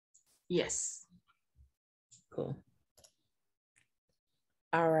Yes. Cool.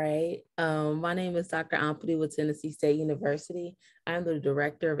 All right. My name is Dr. Ampadu with Tennessee State University. I'm the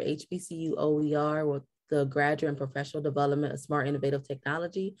director of HBCU OER with the Graduate and Professional Development of Smart Innovative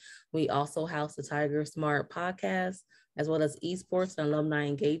Technology. We also house the Tiger Smart podcast, as well as esports and alumni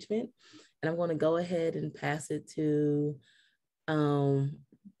engagement. And I'm going to go ahead and pass it to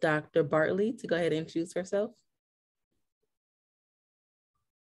Dr. Bartley to go ahead and introduce herself.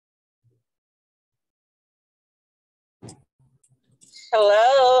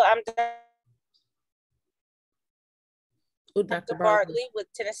 Hello, I'm Dr. Bartley with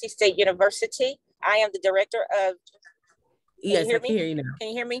Tennessee State University. I am the director of. Yes, I can hear you now. Can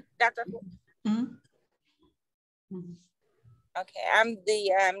you hear me, Doctor? Mm-hmm. Okay, I'm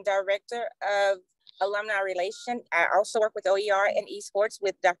the director of alumni relation. I also work with OER and esports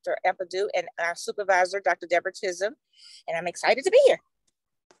with Dr. Ampadu and our supervisor, Dr. Deborah Chisholm, and I'm excited to be here.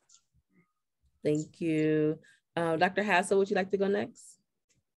 Thank you. Dr. Hassel, would you like to go next?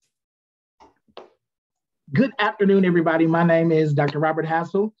 Good afternoon, everybody. My name is Dr. Robert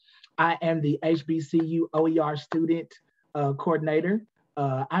Hassel. I am the HBCU OER student coordinator.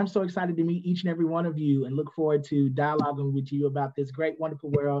 I'm so excited to meet each and every one of you and look forward to dialoguing with you about this great,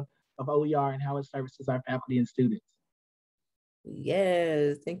 wonderful world of OER and how it services our faculty and students.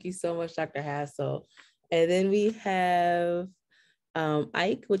 Yes, thank you so much, Dr. Hassel. And then we have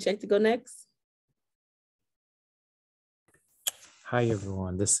Ike, would you like to go next? Hi,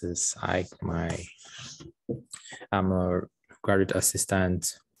 everyone. This is Ike. I'm a graduate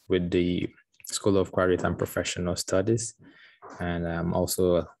assistant with the School of Graduate and Professional Studies, and I'm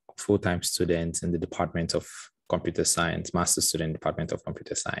also a full-time student in the Department of Computer Science, master's student in the Department of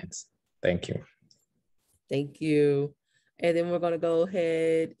Computer Science. Thank you. Thank you. And then we're going to go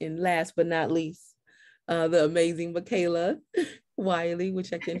ahead and last but not least, the amazing Michaela Wiley.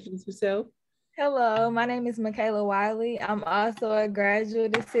 Would you like to introduce yourself? Hello, my name is Michaela Wiley. I'm also a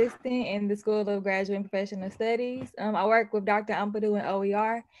graduate assistant in the School of Graduate and Professional Studies. I work with Dr. Ampadu in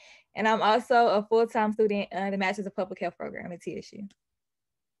OER, and I'm also a full-time student in the Masters of Public Health program at TSU.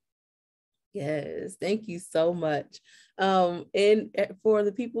 Yes, thank you so much. And for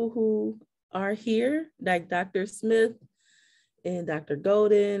the people who are here, like Dr. Smith and Dr.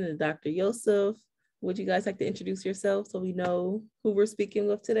 Golden and Dr. Yosef, would you guys like to introduce yourselves so we know who we're speaking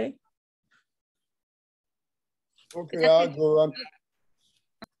with today? Okay, I'll go.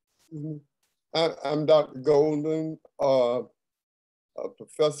 I'm Dr. Golden, a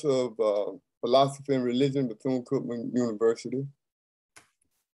professor of philosophy and religion at Bethune-Cookman University.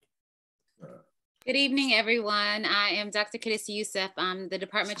 Good evening, everyone. I am Dr. Kadis Youssef. I'm the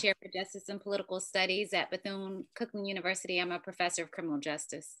Department Chair for Justice and Political Studies at Bethune-Cookman University. I'm a professor of criminal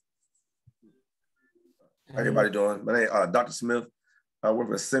justice. How everybody doing? My name is Dr. Smith. I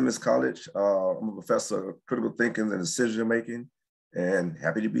work at Simmons College. I'm a professor of critical thinking and decision making, and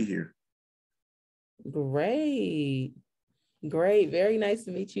happy to be here. Great. Great. Very nice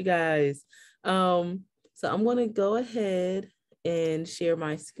to meet you guys. So I'm going to go ahead and share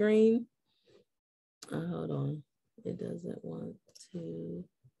my screen. Hold on. It doesn't want to.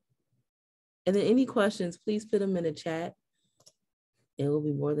 And then any questions, please put them in the chat. And we'll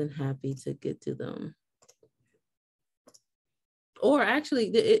be more than happy to get to them. Or actually,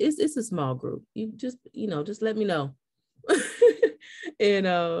 it's a small group. You just let me know. And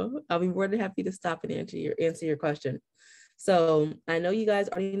I'll be more than happy to stop and answer your question. So I know you guys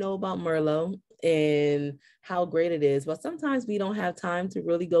already know about MERLOT and how great it is, but sometimes we don't have time to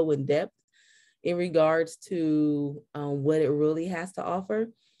really go in depth in regards to what it really has to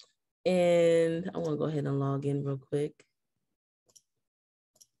offer. And I want to go ahead and log in real quick.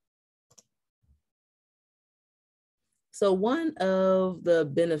 So one of the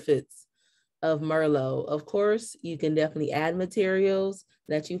benefits of MERLOT, of course, you can definitely add materials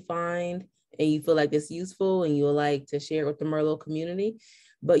that you find and you feel like it's useful and you would like to share with the MERLOT community,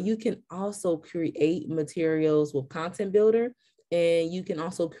 but you can also create materials with Content Builder, and you can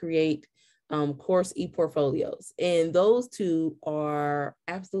also create course e-portfolios. And those two are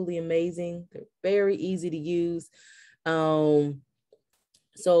absolutely amazing. They're very easy to use. So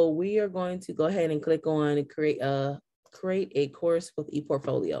we are going to go ahead and click on and create a course with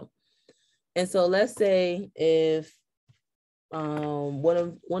ePortfolio. And so let's say if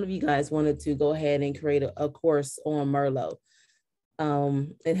one of you guys wanted to go ahead and create a course on MERLOT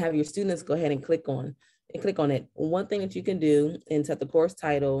and have your students go ahead and click on it. One thing that you can do and set the course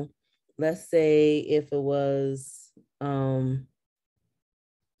title, let's say if it was, what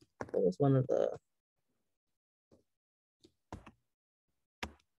was one of the,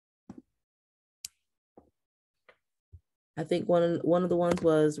 I think one of the ones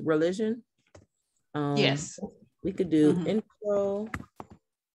was religion. Yes. We could do intro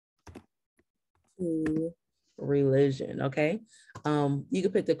to religion, okay? You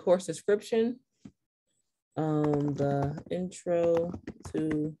could pick the course description, the intro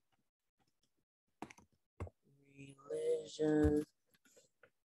to religion,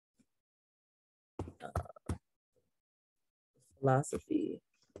 philosophy.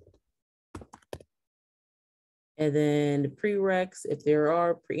 And then the prereqs, if there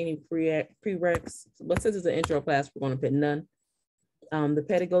are any prereqs, but since it's an intro class, we're going to put none. The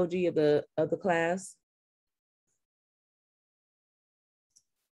pedagogy of the class.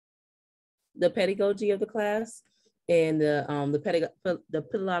 The pedagogy of the class and the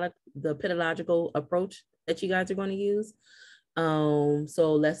pedagogical approach that you guys are going to use.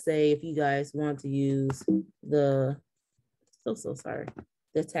 So let's say if you guys want to use the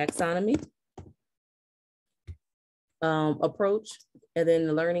taxonomy approach, and then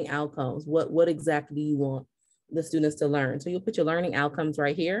the learning outcomes. What exactly do you want the students to learn? So you'll put your learning outcomes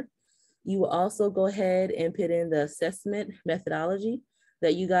right here. You will also go ahead and put in the assessment methodology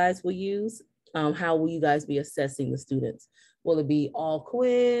that you guys will use. How will you guys be assessing the students? Will it be all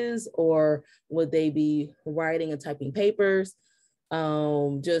quiz, or would they be writing and typing papers?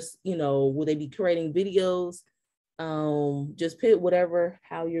 Just, will they be creating videos? Just put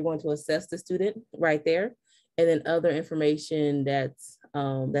how you're going to assess the student right there. And then other information that's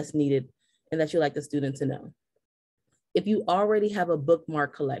needed and that you like the student to know. If you already have a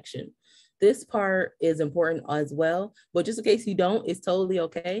bookmark collection, this part is important as well, but just in case you don't, it's totally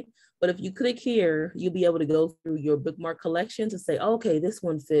okay. But if you click here, you'll be able to go through your bookmark collection to say, oh, okay, this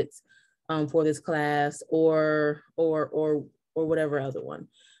one fits for this class or whatever other one.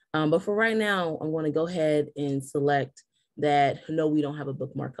 But for right now, I'm going to go ahead and select that. No, we don't have a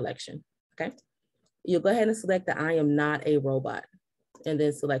bookmark collection. Okay. You'll go ahead and select that I am not a robot, and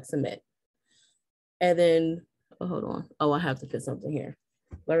then select submit. And then, oh, hold on. Oh, I have to put something here.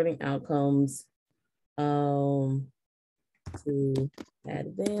 Learning outcomes to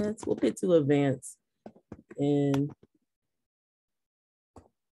advance. We'll put to advance in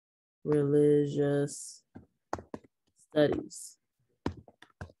religious studies.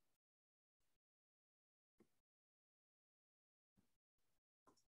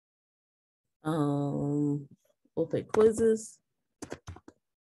 We'll pick quizzes.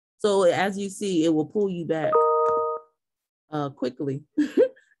 So as you see, it will pull you back quickly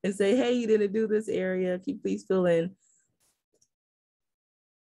and say, hey, you didn't do this area. Can you please fill in?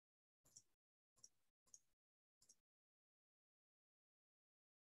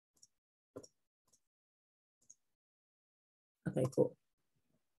 Okay, cool.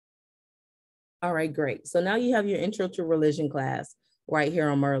 All right, great. So now you have your intro to religion class right here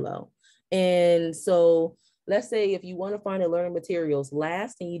on MERLOT. And so let's say if you want to find the learning materials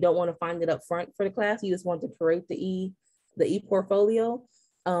last and you don't want to find it up front for the class, you just want to create the e-portfolio.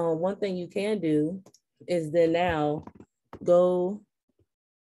 One thing you can do is then now go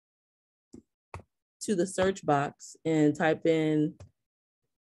to the search box and type in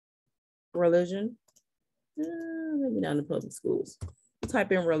religion. Maybe not in the public schools.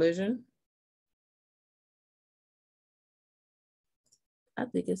 Type in religion. I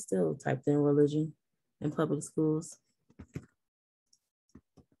think it's still typed in religion in public schools.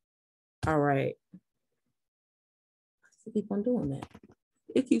 All right. I keep on doing that.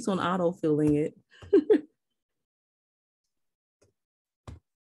 It keeps on auto-filling it.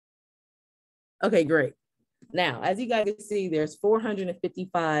 Okay, great. Now, as you guys can see, there's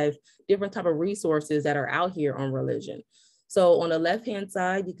 455 different type of resources that are out here on religion. So on the left-hand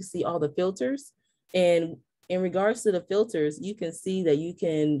side, you can see all the filters. And in regards to the filters, you can see that you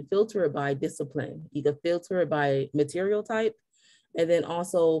can filter it by discipline. You can filter it by material type, and then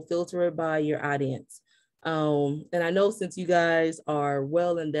also filter it by your audience. And I know since you guys are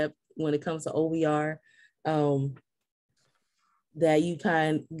well in depth when it comes to OER, that you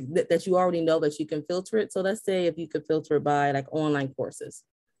already know that you can filter it. So let's say if you could filter it by like online courses.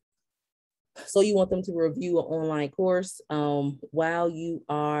 So you want them to review an online course while you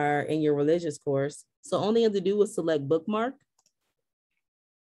are in your religious course. So only you have to do is select bookmark.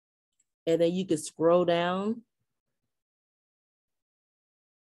 And then you can scroll down.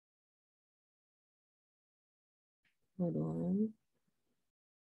 Hold on.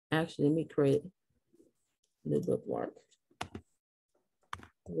 Actually, let me create a new bookmark.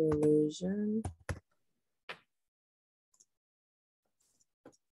 Religion.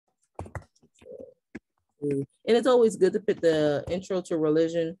 And it's always good to put the intro to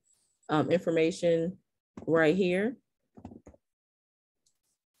religion information right here.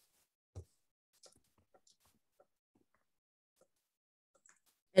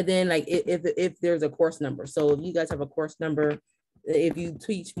 And then like if there's a course number. So if you guys have a course number, if you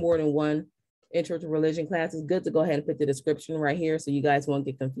teach more than one intro to religion class, it's good to go ahead and put the description right here so you guys won't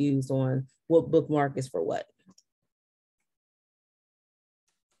get confused on what bookmark is for what.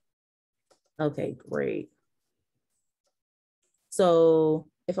 Okay, great. So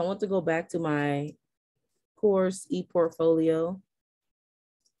if I want to go back to my course e-portfolio,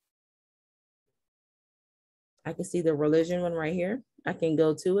 I can see the religion one right here. I can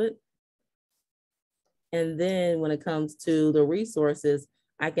go to it. And then when it comes to the resources,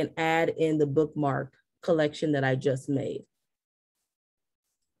 I can add in the bookmark collection that I just made.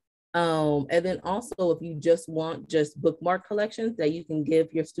 And then also, if you just want just bookmark collections that you can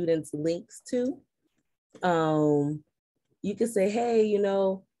give your students links to, you can say, hey, you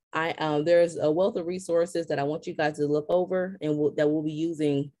know, there's a wealth of resources that I want you guys to look over and that we'll be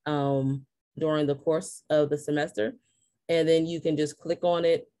using during the course of the semester. And then you can just click on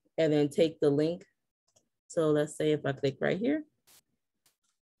it and then take the link. So let's say if I click right here,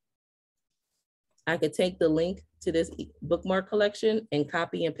 I could take the link to this bookmark collection and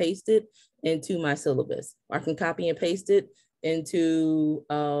copy and paste it into my syllabus. Or I can copy and paste it into,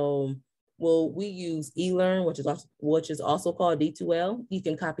 well, we use eLearn, which is also called D2L. You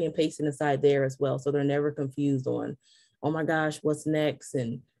can copy and paste it inside there as well. So they're never confused on, oh my gosh, what's next?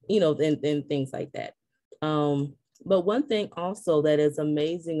 And, you know, and things like that. But one thing also that is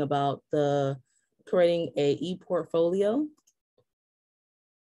amazing about the creating a e-portfolio,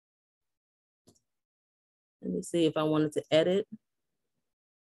 let me see if I wanted to edit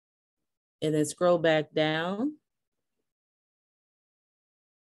and then scroll back down.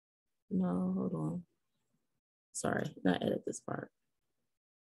 No, hold on. Sorry, not edit this part.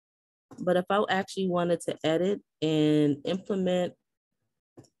 But if I actually wanted to edit and implement,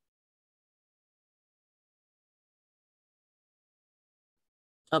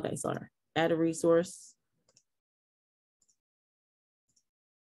 okay, sorry, add a resource.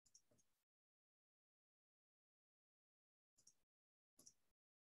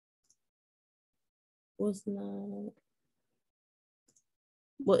 Was not,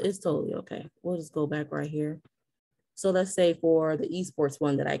 well, it's totally okay. We'll just go back right here. So let's say for the esports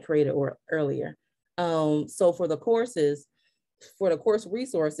one that I created earlier. So for the courses, for the course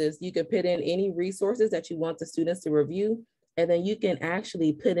resources, you can put in any resources that you want the students to review, and then you can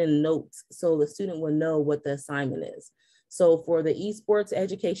actually put in notes so the student will know what the assignment is. So for the esports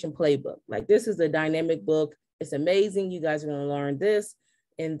education playbook, like this is a dynamic book. It's amazing. You guys are gonna learn this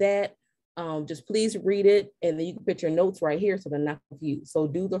and that. Just please read it, and then you can put your notes right here so they're not confused. So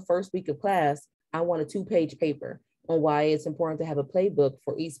do the first week of class, I want a 2-page paper on why it's important to have a playbook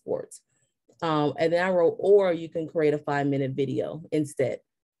for esports. And then I wrote, or you can create a 5-minute video instead.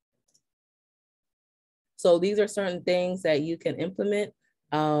 So these are certain things that you can implement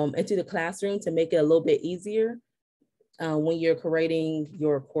into the classroom to make it a little bit easier when you're creating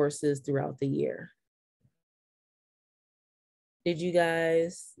your courses throughout the year. Did you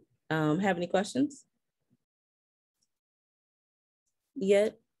guys have any questions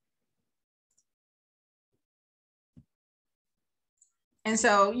yet? And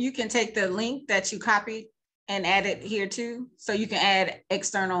so you can take the link that you copied and add it here too. So you can add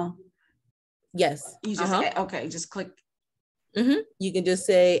external. Yes. You just add, okay, just click. You can just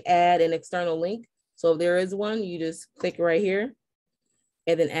say add an external link. So if there is one, you just click right here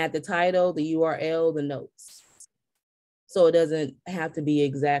and then add the title, the URL, the notes. So it doesn't have to be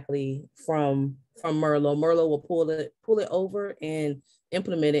exactly from MERLOT. MERLOT will pull it over and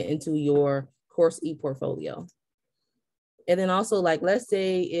implement it into your course e-portfolio. And then also, like, let's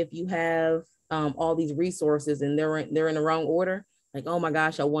say if you have all these resources and they're in the wrong order, like, oh my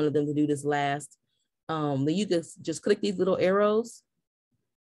gosh, I wanted them to do this last. Then you just click these little arrows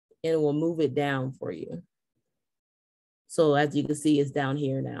and it will move it down for you. So as you can see, it's down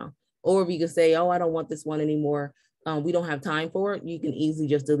here now. Or if you can say, oh, I don't want this one anymore. We don't have time for it. You can easily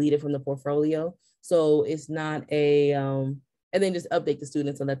just delete it from the portfolio. So it's not a, and then just update the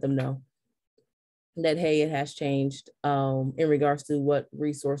students and let them know that, hey, it has changed in regards to what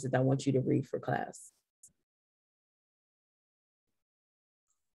resources I want you to read for class.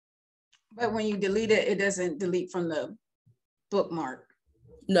 But when you delete it, it doesn't delete from the bookmark.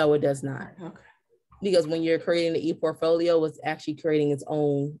 No, it does not. Okay. Because when you're creating the e-portfolio, it's actually creating its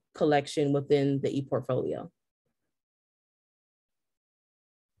own collection within the e-portfolio.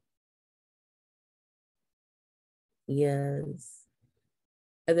 Yes.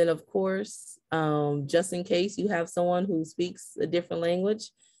 And then of course, just in case you have someone who speaks a different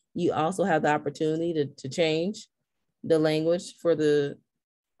language, you also have the opportunity to change the language for the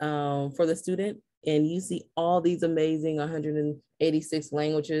student. And you see all these amazing 180 86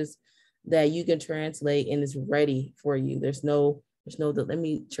 languages that you can translate and it's ready for you. There's no let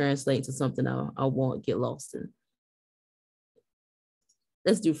me translate to something I won't get lost in.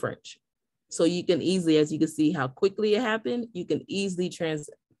 Let's do French. So you can easily, as you can see how quickly it happened, you can easily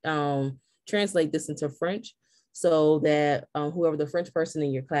translate this into French so that whoever the French person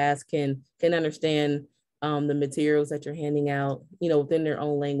in your class can understand the materials that you're handing out, you know, within their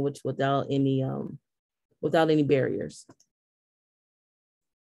own language without any barriers.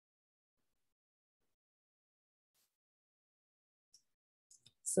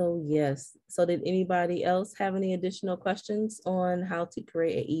 So yes, so did anybody else have any additional questions on how to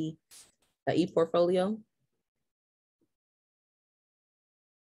create an e-portfolio?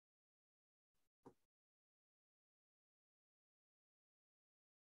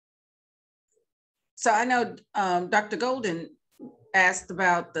 So I know Dr. Golden asked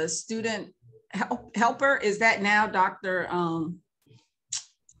about the student helper. Is that now Dr.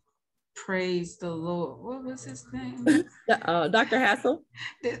 Praise the Lord. What was his name? Dr. Hassel.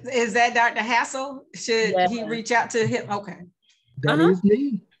 Is that Dr. Hassel? Should he reach out to him? Okay. That is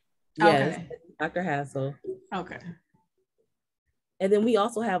me. Yes, okay. Dr. Hassel. Okay. And then we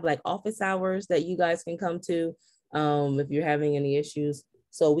also have like office hours that you guys can come to if you're having any issues.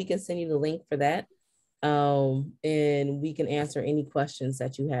 So we can send you the link for that. And we can answer any questions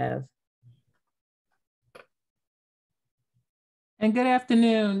that you have. And good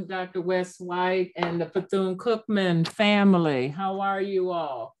afternoon, Dr. West White and the Bethune-Cookman family. How are you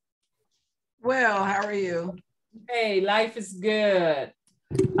all? Well, how are you? Hey, life is good.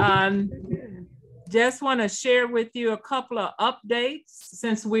 Just want to share with you a couple of updates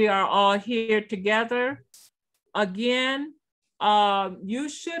since we are all here together. Again, you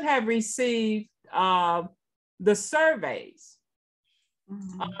should have received the surveys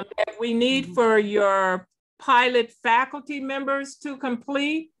that we need for your pilot faculty members to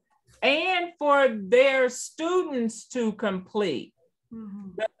complete and for their students to complete.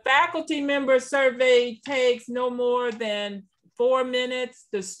 The faculty member survey takes no more than 4 minutes.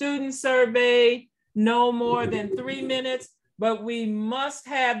 The student survey, no more than 3 minutes, but we must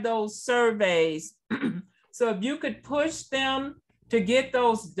have those surveys. So if you could push them to get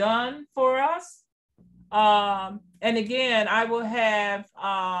those done for us. And again, I will have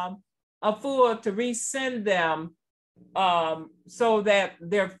a full to resend them so that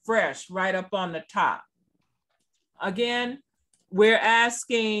they're fresh right up on the top. Again, we're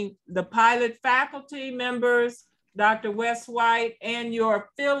asking the pilot faculty members, Dr. West White, and your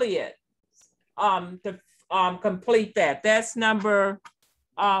affiliate to complete that. That's number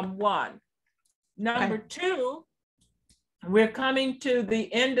 1. Number 2, we're coming to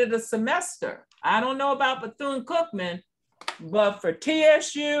the end of the semester. I don't know about Bethune-Cookman, but for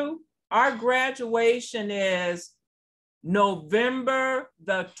TSU, our graduation is November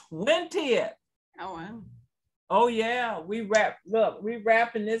the 20th. Oh, wow. Oh yeah, we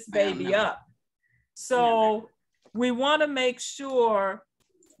wrapping this baby up. So we want to make sure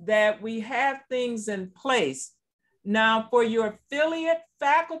that we have things in place. Now for your affiliate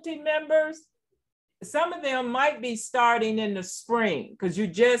faculty members, some of them might be starting in the spring because you're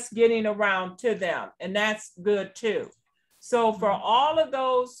just getting around to them, and that's good too. So for all of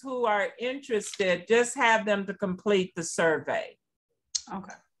those who are interested, just have them to complete the survey.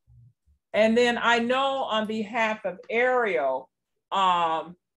 Okay. And then I know on behalf of Ariel,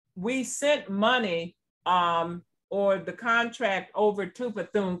 we sent money or the contract over to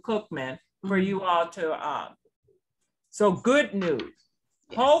Bethune-Cookman for you all to, so good news.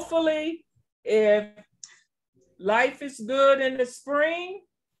 Yes. Hopefully, if life is good in the spring,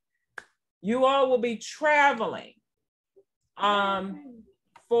 you all will be traveling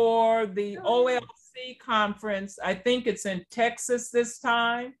for the OLC conference. I think it's in Texas this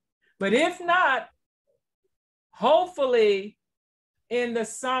time, but if not, hopefully in the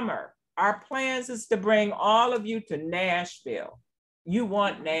summer. Our plans is to bring all of you to Nashville. You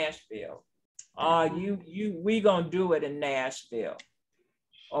want Nashville. We gonna do it in Nashville.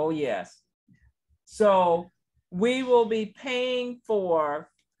 Oh yes. So we will be paying for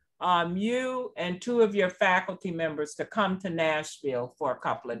you and 2 of your faculty members to come to Nashville for a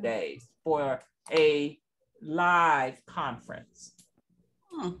couple of days for a live conference.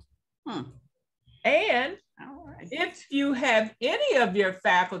 And if you have any of your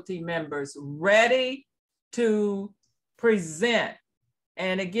faculty members ready to present,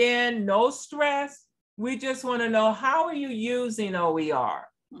 and again, no stress, we just want to know, how are you using OER?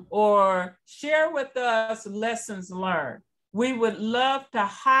 Or share with us lessons learned. We would love to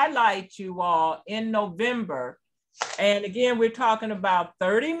highlight you all in November. And again, we're talking about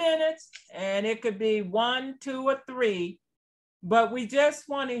 30 minutes, and it could be 1, 2, or 3 but we just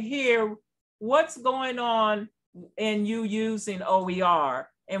want to hear what's going on in you using OER,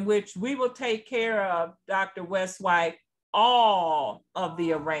 in which we will take care of, Dr. Westwhite, all of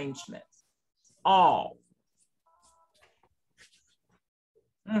the arrangements, all.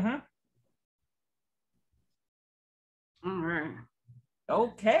 All right.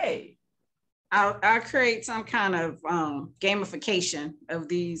 Okay. I'll create some kind of gamification of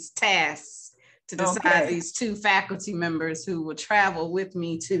these tasks to decide these 2 faculty members who will travel with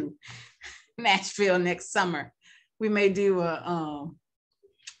me to Nashville next summer. We may do a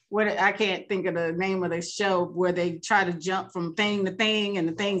what, I can't think of the name of the show where they try to jump from thing to thing and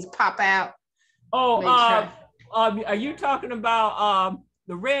the things pop out. Oh, are you talking about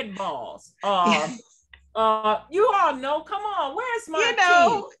the red balls? You all know, come on, where's my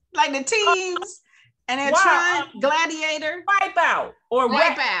team? Like the teams, and they're trying gladiator. Wipe out. Or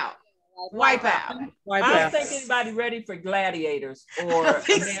wipe out. Wipe out. I don't think anybody ready for gladiators or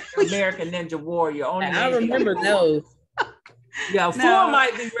American Ninja Warrior. Only I remember those. Yeah, 4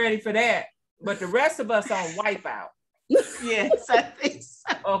 might be ready for that, but the rest of us on Wipeout. Yes, I think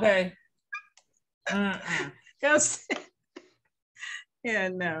so. Okay. Yeah,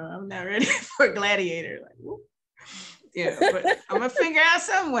 no, I'm not ready for gladiator. Like, yeah, but I'm gonna figure out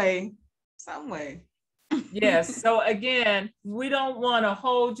some way. Yes. So again, we don't want to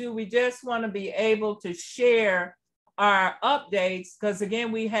hold you. We just want to be able to share our updates, because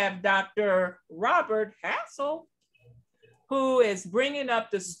again, we have Dr. Robert Hassel, who is bringing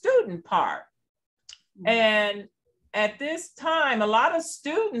up the student part. And at this time, a lot of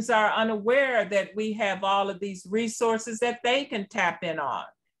students are unaware that we have all of these resources that they can tap in on.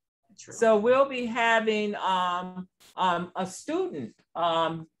 True. So we'll be having a student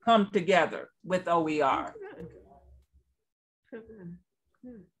come together with OER.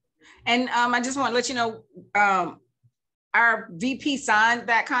 And I just want to let you know, our VP signed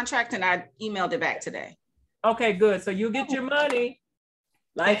that contract and I emailed it back today. Okay, good. So you get your money.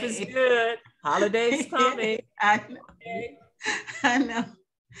 Life is good. Holidays coming. I know.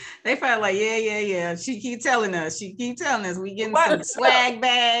 They felt like, yeah. She keep telling us. We getting some swag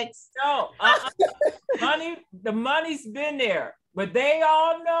bags. No, the money's been there, but they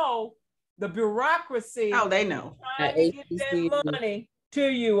all know the bureaucracy. Oh, they know. Trying to get that money to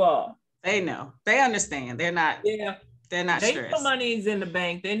you all. They know. They understand. They're not. Yeah. They're not stressed. They know money's in the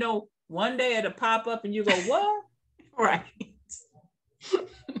bank. They know one day it'll pop up and you go, what? Right.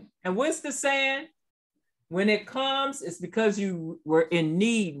 And what's the saying? When it comes, it's because you were in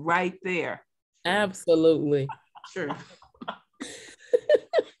need right there. Absolutely. True.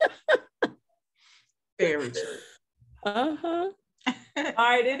 Very true. All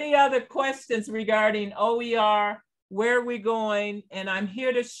right, any other questions regarding OER? Where are we going? And I'm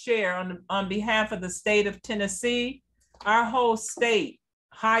here to share on behalf of the state of Tennessee, our whole state,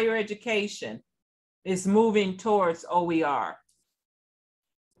 higher education is moving towards OER.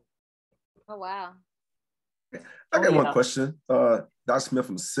 Oh, wow. I got one question, Dr. Smith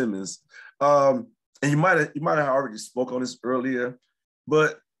from Simmons. And you might have already spoke on this earlier,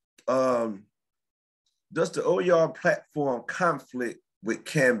 but does the OER platform conflict with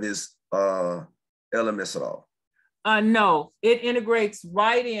Canvas LMS at all? No, it integrates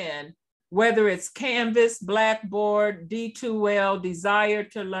right in, whether it's Canvas, Blackboard, D2L, Desire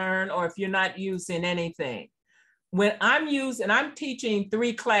to Learn, or if you're not using anything. When I'm teaching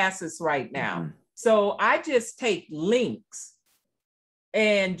 3 classes right now. Mm-hmm. So I just take links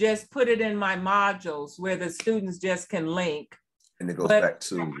and just put it in my modules where the students just can link. And it goes back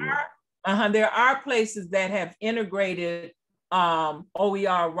to. There are places that have integrated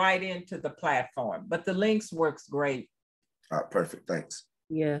OER right into the platform, but the links works great. All right, perfect, thanks.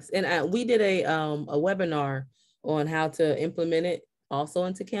 Yes, and we did a webinar on how to implement it also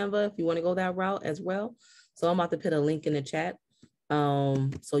into Canva if you want to go that route as well. So I'm about to put a link in the chat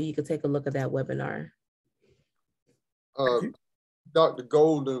so you can take a look at that webinar. Dr.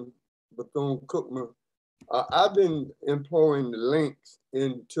 Golden, Bethune-Cookman, I've been employing the links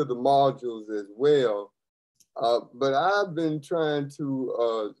into the modules as well, but I've been trying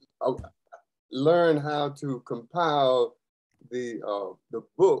to learn how to compile the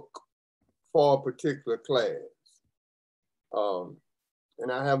book for a particular class,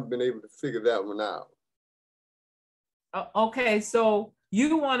 and I haven't been able to figure that one out. Okay, so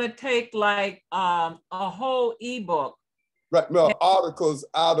you want to take like a whole ebook. Right, no, articles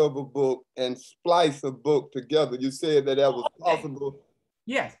out of a book and splice a book together. You said that was possible.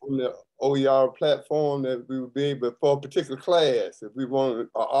 Yes. On the OER platform, that we would be able, for a particular class, if we wanted an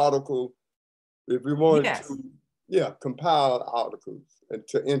article, if we wanted to, compile articles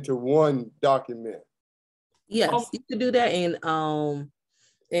into one document. Yes, Oh, you could do that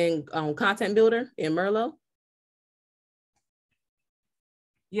in Content Builder in MERLOT.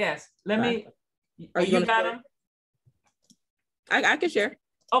 yes. Let me. Are you got gonna them? I can share.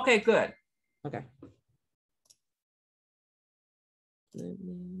 Okay, good. Okay.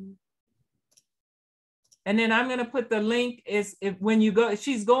 And then I'm going to put the link is if when you go,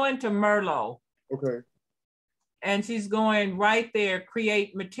 she's going to MERLOT. Okay. And she's going right there,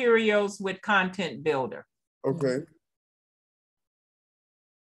 create materials with Content Builder. Okay.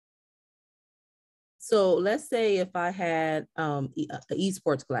 So let's say if I had an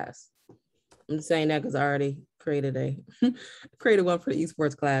esports class. I'm just saying that because I already created one for the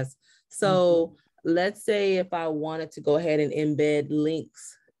esports class. So let's say if I wanted to go ahead and embed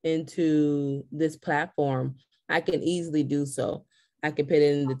links into this platform, I can easily do so. I can put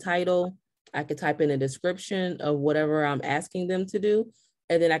in the title, I could type in a description of whatever I'm asking them to do,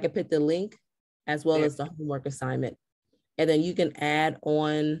 and then I can put the link as well as the homework assignment. And then you can add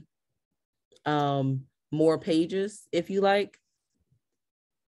on more pages if you like.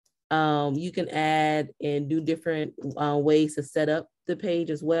 You can add and do different ways to set up the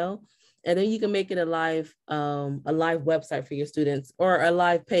page as well. And then you can make it a live website for your students or a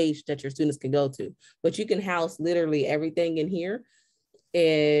live page that your students can go to. But you can house literally everything in here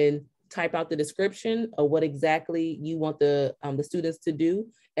and type out the description of what exactly you want the students to do,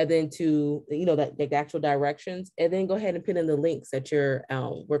 and then to, the actual directions, and then go ahead and put in the links that you're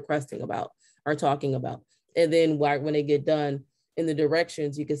requesting about or talking about. And then when they get done in the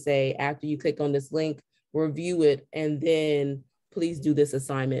directions, you can say, after you click on this link, review it, and then please do this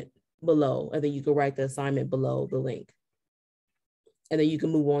assignment below. And then you can write the assignment below the link. And then you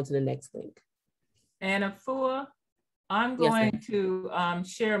can move on to the next link. And Afua, I'm going to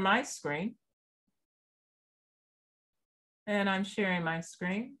share my screen. And I'm sharing my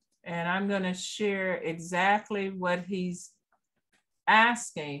screen. And I'm going to share exactly what he's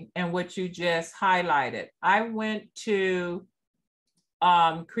asking and what you just highlighted. I went to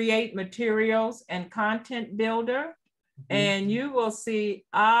create materials and Content Builder. And you will see,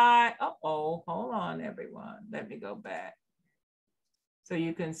 hold on, everyone. Let me go back. So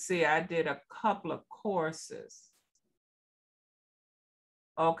you can see I did a couple of courses.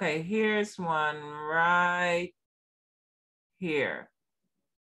 Okay, here's one right here.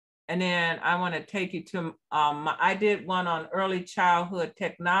 And then I want to take you to, I did one on early childhood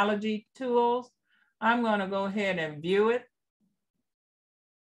technology tools. I'm going to go ahead and view it.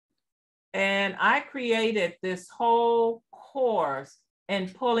 And I created this whole course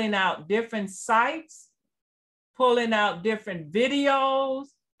and pulling out different sites, pulling out different videos,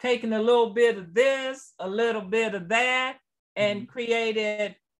 taking a little bit of this, a little bit of that, and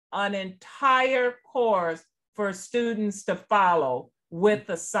created an entire course for students to follow with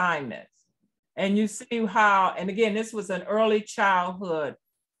assignments. And you see how, and again, this was an early childhood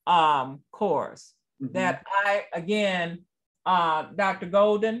course that I, again, Dr.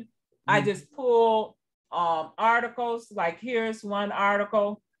 Golden, I just pulled articles, like here's one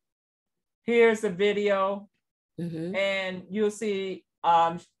article, here's a video, and you'll see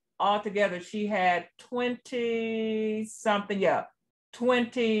altogether she had 20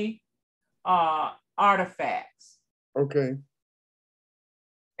 artifacts. Okay.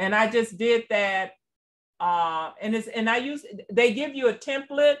 And I just did that, they give you a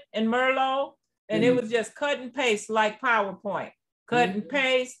template in MERLOT, and it was just cut and paste like PowerPoint. Cut and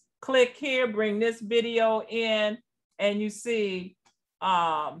paste, click here, bring this video in, and you see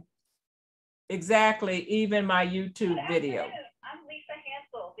exactly even my YouTube video. I'm Lisa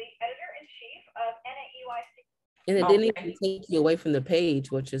Hansel, the editor-in-chief of NAEYC. And it didn't even take you away from the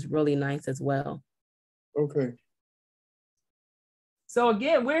page, which is really nice as well. Okay. So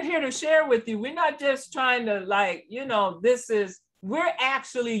again, we're here to share with you. We're not just trying to we're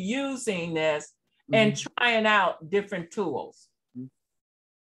actually using this and trying out different tools.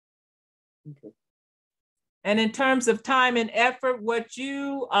 Okay. And in terms of time and effort, what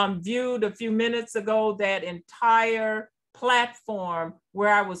you viewed a few minutes ago, that entire platform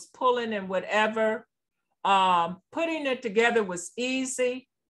where I was pulling and whatever, putting it together was easy.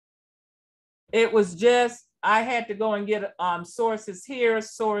 It was just, I had to go and get sources here,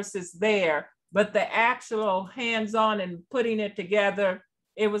 sources there, but the actual hands-on and putting it together,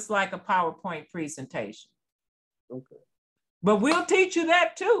 it was like a PowerPoint presentation. Okay. But we'll teach you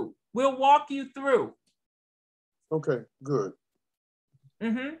that too. We'll walk you through. Okay, good.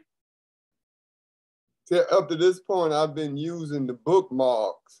 See, up to this point, I've been using the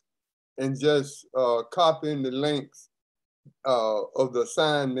bookmarks and just copying the links of the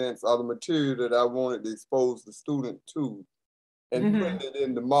assignments or the material that I wanted to expose the student to, and putting it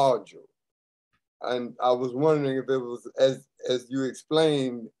in the module. And I was wondering if it was, as you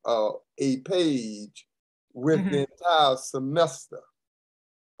explained, a page with the entire semester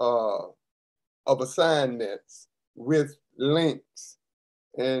of assignments with links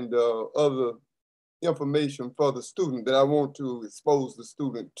and other information for the student that I want to expose the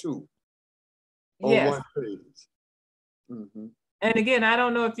student to on one page. And again, I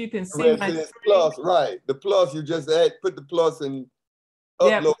don't know if you can see my screen. Plus, right? The plus, you just put the plus and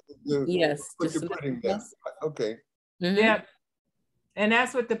upload. Yes. What you're putting there. Okay. Yeah. And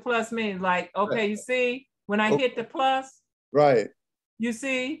that's what the plus means. Like, okay, you see, when I hit the plus, right? You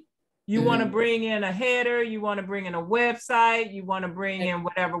see, you want to bring in a header, you want to bring in a website, you want to bring in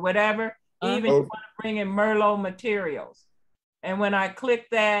whatever. Even you want to bring in MERLOT materials. And when I click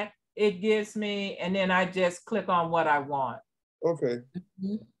that, it gives me, and then I just click on what I want. Okay.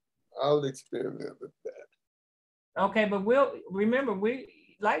 I'll experiment with that. Okay, but we'll remember,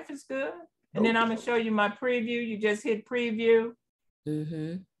 life is good. And then I'm gonna show you my preview. You just hit preview.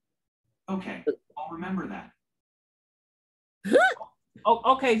 Okay, I'll remember that.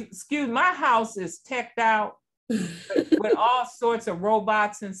 Oh, okay, excuse me. My house is teched out with all sorts of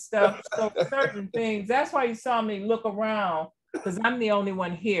robots and stuff. So certain things, that's why you saw me look around, because I'm the only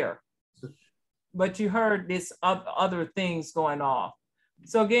one here. But you heard this other things going off.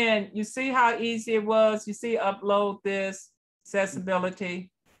 So again, you see how easy it was. You see upload this,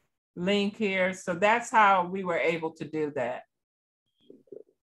 accessibility, link here. So that's how we were able to do that.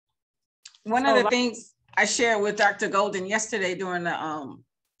 One of the things I shared with Dr. Golden yesterday during the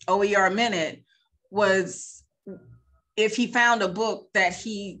OER Minute was if he found a book that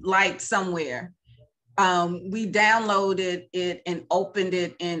he liked somewhere, we downloaded it and opened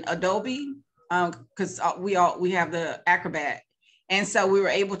it in Adobe because we have the Acrobat. And so we were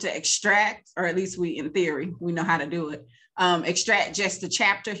able to extract, or at least we, in theory, we know how to do it, extract just the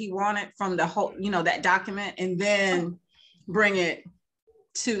chapter he wanted from the whole, that document, and then bring it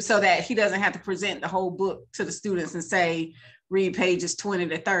to, so that he doesn't have to present the whole book to the students and say, read pages 20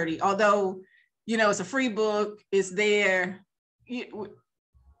 to 30. Although, it's a free book, it's there.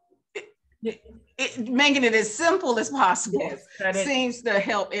 Making it as simple as possible seems to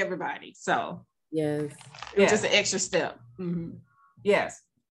help everybody. So it's just an extra step. Yes.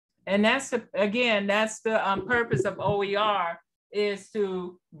 And that's the purpose of OER, is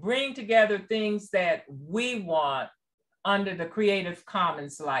to bring together things that we want under the Creative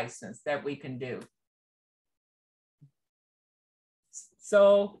Commons license that we can do.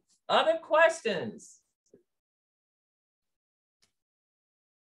 So, other questions?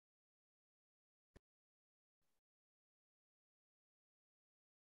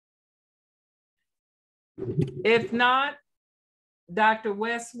 If not, Dr.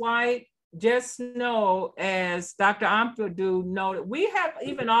 West White, just know, as Dr. Ampadu noted, we have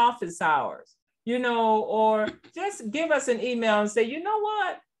even office hours, or just give us an email and say, you know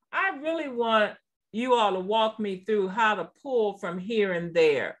what, I really want you all to walk me through how to pull from here and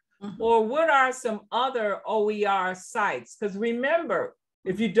there. Or what are some other OER sites? Because remember,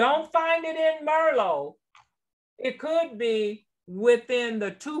 if you don't find it in MERLOT, it could be within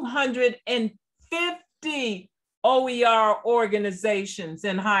the 250 OER organizations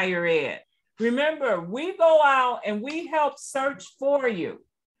in higher ed. Remember, we go out and we help search for you.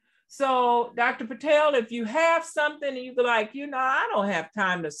 So Dr. Patel, if you have something and you go like, I don't have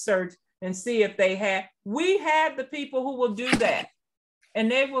time to search and see if they have, we have the people who will do that. And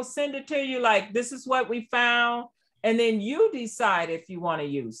they will send it to you like, this is what we found. And then you decide if you want to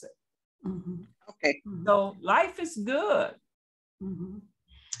use it. Okay. So life is good.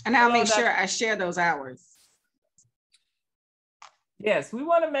 And I'll make sure I share those hours. Yes, we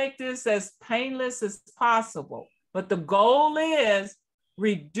want to make this as painless as possible, but the goal is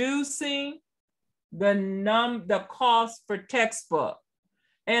reducing the cost for textbook.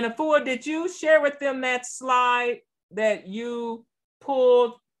 And Afua, did you share with them that slide that you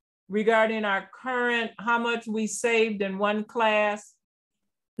pulled regarding our current, how much we saved in one class?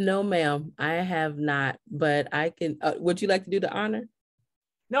 No, ma'am, I have not, but I can, would you like to do the honor?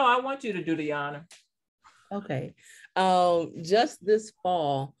 No, I want you to do the honor. Okay. Just this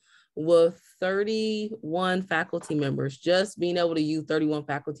fall, with 31 faculty members, just being able to use 31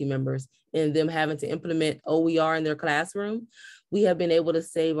 faculty members and them having to implement OER in their classroom, we have been able to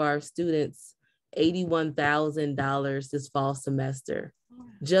save our students $81,000 this fall semester,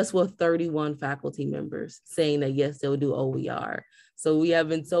 just with 31 faculty members saying that, yes, they'll do OER. So we have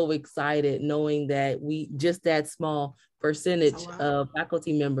been so excited knowing that just that small percentage of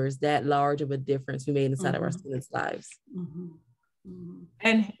faculty members, that large of a difference we made inside of our students' lives.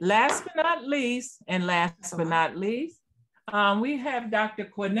 And last but not least, We have Dr.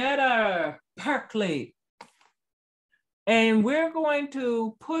 Quinetta Berkeley. And we're going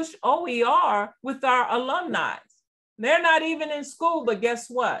to push OER with our alumni. They're not even in school, but guess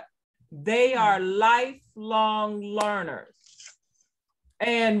what? They are lifelong learners.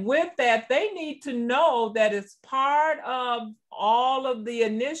 And with that, they need to know that it's part of all of the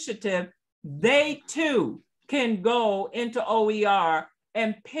initiative. They too can go into OER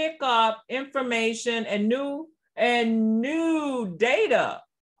and pick up information and new data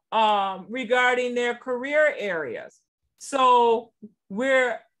regarding their career areas. So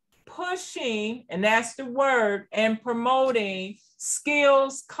we're pushing, and that's the word, and promoting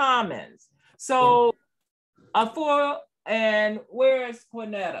skills commons. So and where's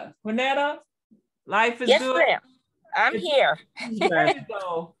Quinetta? Quinetta, life is good. Yes, ma'am. I'm here. There you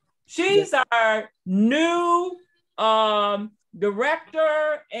go. She's our new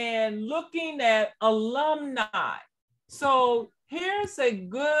director and looking at alumni. So here's a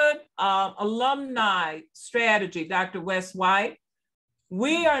good alumni strategy, Dr. West White.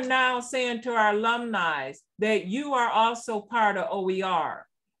 We are now saying to our alumni that you are also part of OER.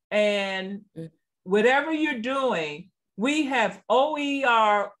 And whatever you're doing, we have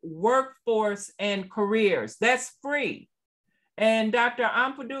OER Workforce and Careers. That's free. And Dr.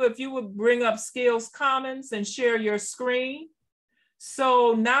 Ampadu, if you would bring up Skills Commons and share your screen.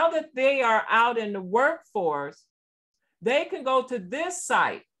 So now that they are out in the workforce, they can go to this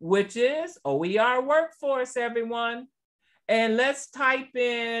site, which is OER Workforce, everyone. And let's type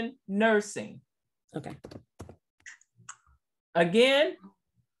in nursing. Okay. Again,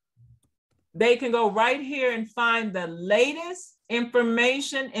 they can go right here and find the latest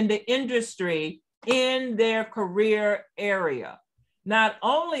information in the industry in their career area. Not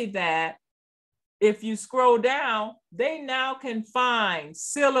only that, if you scroll down, they now can find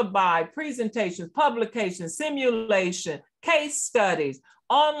syllabi, presentations, publications, simulation, case studies,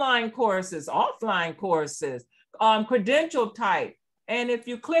 online courses, offline courses, credential type. And if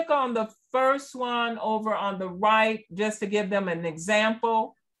you click on the first one over on the right, just to give them an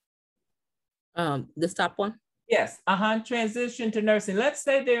example. This top one? Yes, transition to nursing. Let's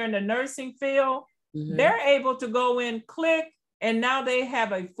say they're in the nursing field. They're able to go in, click, and now they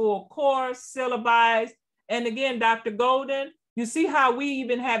have a full course, syllabi. And again, Dr. Golden, you see how we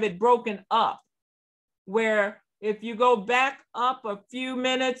even have it broken up, where if you go back up a few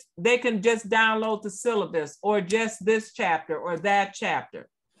minutes, they can just download the syllabus or just this chapter or that chapter.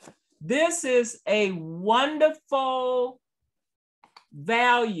 This is a wonderful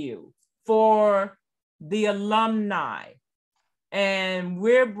value for the alumni. And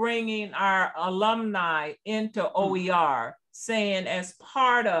we're bringing our alumni into OER, saying as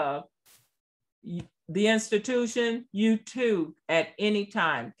part of the institution, you too at any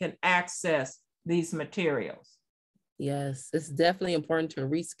time can access these materials. Yes, it's definitely important to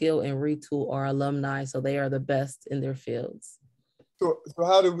reskill and retool our alumni so they are the best in their fields. So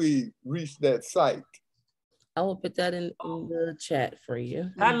how do we reach that site? I will put that in the chat for you.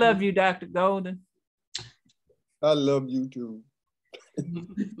 I love you, Dr. Golden. I love you too.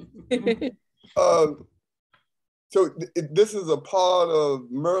 So this is a part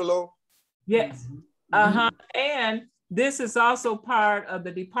of MERLOT? Yes. And this is also part of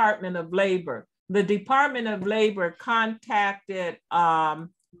the Department of Labor. The Department of Labor contacted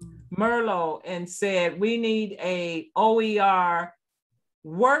MERLOT and said, we need a OER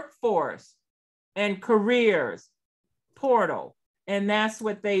workforce and careers portal. And that's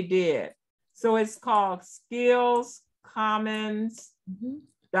what they did. So it's called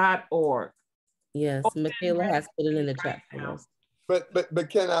skillscommons.org. Yes, Michaela has put it in the chat for us. But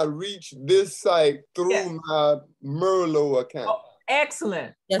can I reach this site through my MERLOT account? Oh,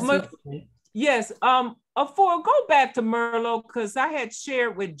 excellent. Yes, yes. Go back to MERLOT, because I had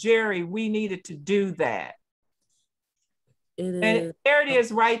shared with Jerry we needed to do that. And there it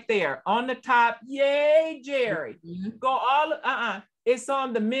is right there on the top. Yay, Jerry. Go all, it's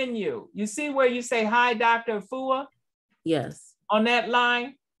on the menu. You see where you say, hi, Dr. Afua? Yes. On that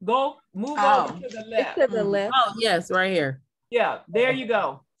line, go move over to the left. It's to the left. Oh, yes, right here. Yeah, there you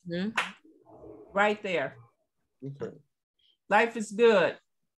go. Right there. Okay. Life is good.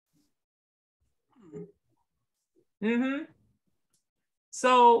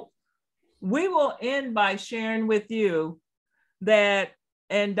 So we will end by sharing with you that,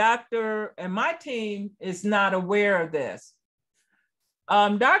 and my team is not aware of this.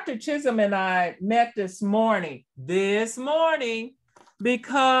 Dr. Chisholm and I met this morning,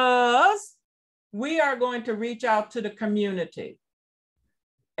 because we are going to reach out to the community.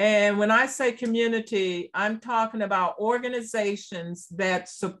 And when I say community, I'm talking about organizations that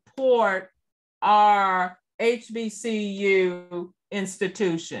support our HBCU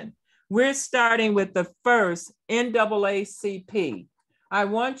institution. We're starting with the first NAACP. I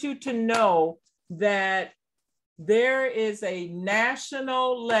want you to know that there is a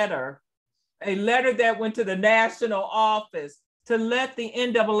national letter, a letter that went to the national office to let the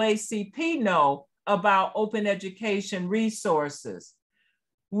NAACP know about open education resources.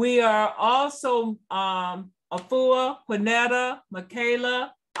 We are also Afua, Juanetta,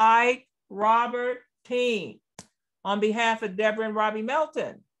 Michaela, Ike, Robert, Team. On behalf of Deborah and Robbie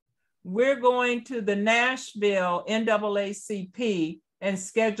Melton, we're going to the Nashville NAACP and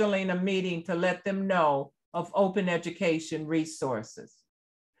scheduling a meeting to let them know of open education resources.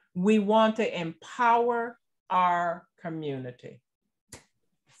 We want to empower our community.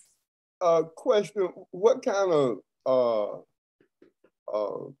 Question, what kind of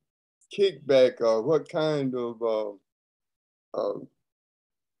kickback or what kind of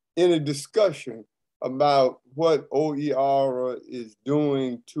any discussion about what OER is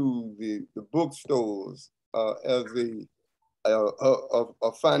doing to the bookstores as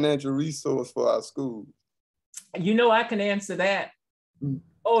a financial resource for our schools? You know, I can answer that.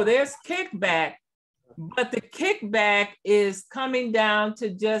 Oh, there's kickback, but the kickback is coming down to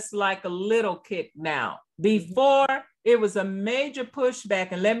just like a little kick now. Before, it was a major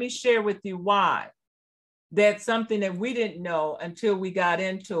pushback, and let me share with you why. That's something that we didn't know until we got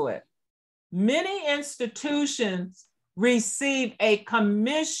into it. Many institutions receive a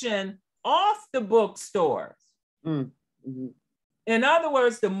commission off the bookstores. Mm-hmm. In other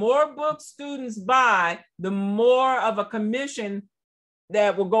words, the more books students buy, the more of a commission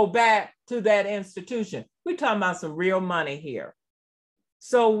that will go back to that institution. We're talking about some real money here.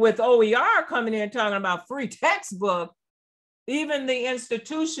 So with OER coming in talking about free textbook, even the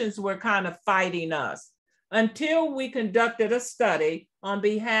institutions were kind of fighting us until we conducted a study on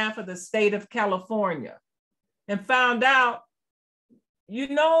behalf of the state of California and found out, you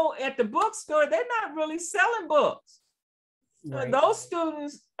know, at the bookstore, they're not really selling books. Right. Those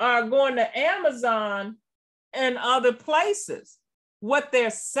students are going to Amazon and other places. What they're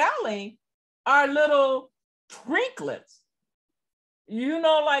selling are little trinkets, you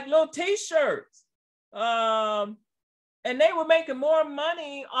know, like little t-shirts. And they were making more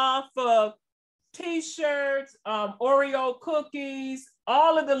money off of t-shirts, Oreo cookies,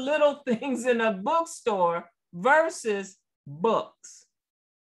 all of the little things in a bookstore versus books.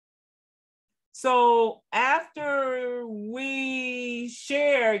 So after we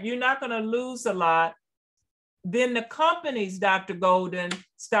shared, you're not going to lose a lot, then the companies, Dr. Golden,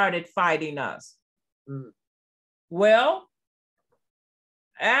 started fighting us. Mm. Well,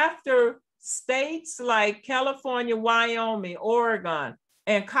 after states like California, Wyoming, Oregon,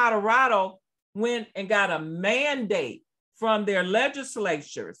 and Colorado went and got a mandate from their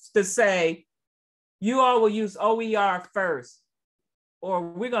legislatures to say, you all will use OER first, or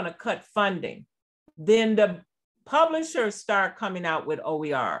we're going to cut funding. Then the publishers start coming out with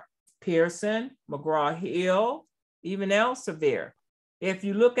OER. Pearson, McGraw-Hill, even Elsevier. If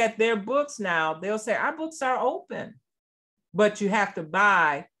you look at their books now, they'll say, our books are open, but you have to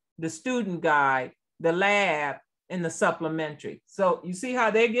buy the student guide, the lab, and the supplementary. So you see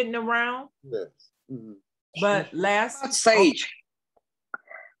how they're getting around? Yes. Mm-hmm. But last— Sage.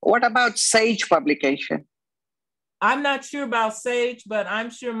 What about Sage publication? I'm not sure about Sage, but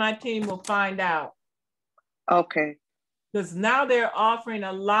I'm sure my team will find out. Okay. Because now they're offering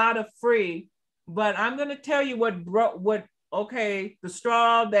a lot of free, but I'm going to tell you okay, the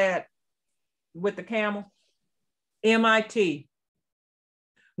straw that with the camel, MIT.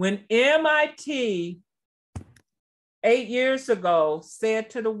 When MIT 8 years ago said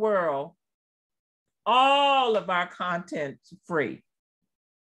to the world, all of our content's free,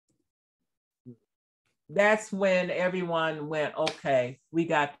 that's when everyone went, okay, we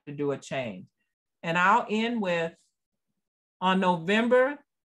got to do a change. And I'll end with, on November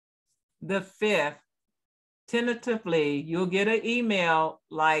the 5th, tentatively, you'll get an email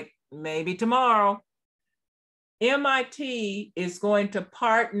like maybe tomorrow. MIT is going to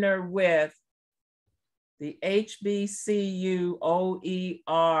partner with the HBCU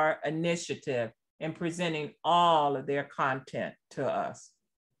OER initiative in presenting all of their content to us.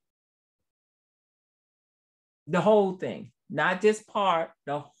 The whole thing, not just part,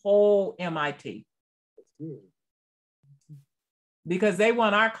 the whole MIT. Because they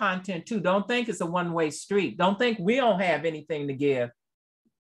want our content too. Don't think it's a one-way street. Don't think we don't have anything to give.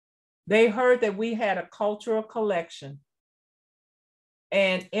 They heard that we had a cultural collection,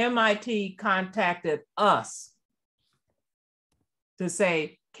 and MIT contacted us to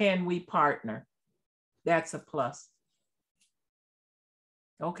say, can we partner? That's a plus.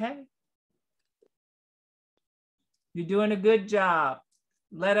 Okay. You're doing a good job.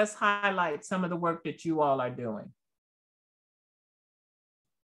 Let us highlight some of the work that you all are doing.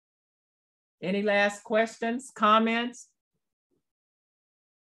 Any last questions, comments?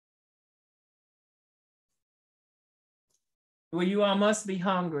 Well, you all must be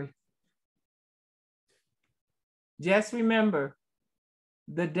hungry. Just remember,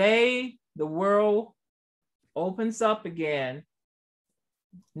 the day the world opens up again,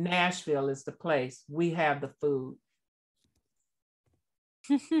 Nashville is the place. We have the food.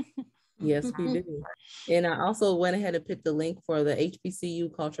 Yes, we do. And I also went ahead and put the link for the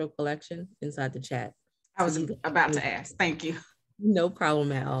HBCU cultural collection inside the chat. I was about to ask. Thank you. No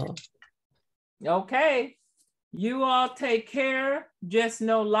problem at all. Okay. You all take care. Just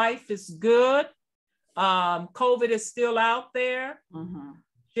know life is good. COVID is still out there.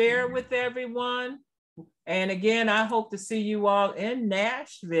 Share with everyone. And again, I hope to see you all in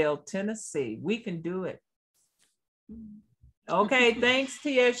Nashville, Tennessee. We can do it. Okay, thanks,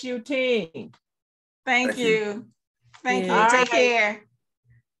 TSU team. Thank you. Thank you. All Take right. care.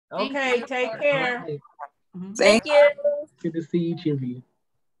 Okay, take care. Thank you. Good to see each of you.